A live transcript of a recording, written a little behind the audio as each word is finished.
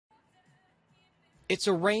It's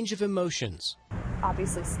a range of emotions.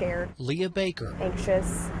 Obviously scared, Leah Baker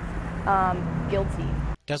anxious, guilty.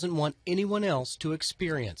 doesn't want anyone else to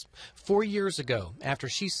experience. 4 years ago, after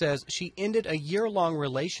she says she ended a year-long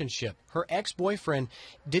relationship, her ex-boyfriend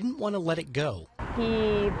didn't want to let it go.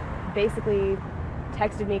 He basically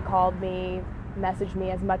texted me, called me, messaged me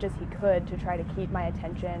as much as he could to try to keep my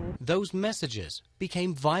attention. Those messages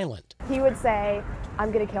became violent. He would say,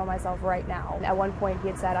 "I'm going to kill myself right now." At one point he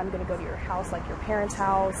had said, "I'm going to go to your house, like your parents'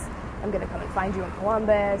 house. I'm going to come and find you in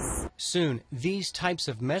Columbus." Soon, these types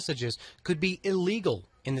of messages could be illegal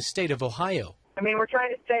in the state of Ohio. I mean, we're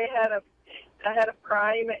trying to stay ahead of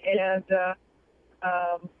crime, and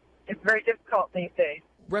it's very difficult these days.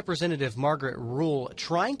 Representative Margaret Rule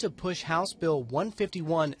trying to push House Bill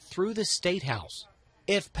 151 through the State House.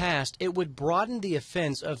 If passed, it would broaden the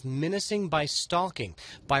offense of menacing by stalking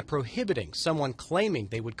by prohibiting someone claiming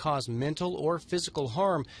they would cause mental or physical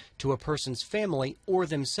harm to a person's family or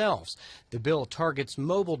themselves. The bill targets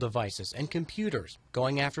mobile devices and computers,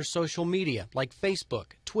 going after social media like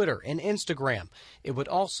Facebook, Twitter, and Instagram. It would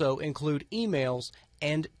also include emails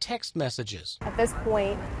and text messages. At this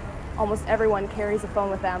point, almost everyone carries a phone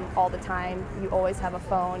with them all the time. You always have a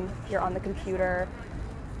phone. You're on the computer.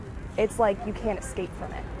 It's like you can't escape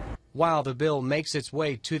from it. While the bill makes its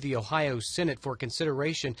way to the Ohio Senate for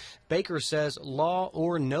consideration, Baker says law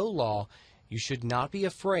or no law, you should not be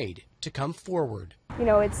afraid to come forward. You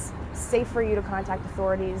know, it's safe for you to contact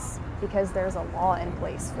authorities because there's a law in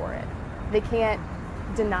place for it. They can't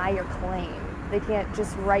deny your claim. They can't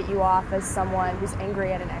just write you off as someone who's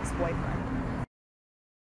angry at an ex-boyfriend.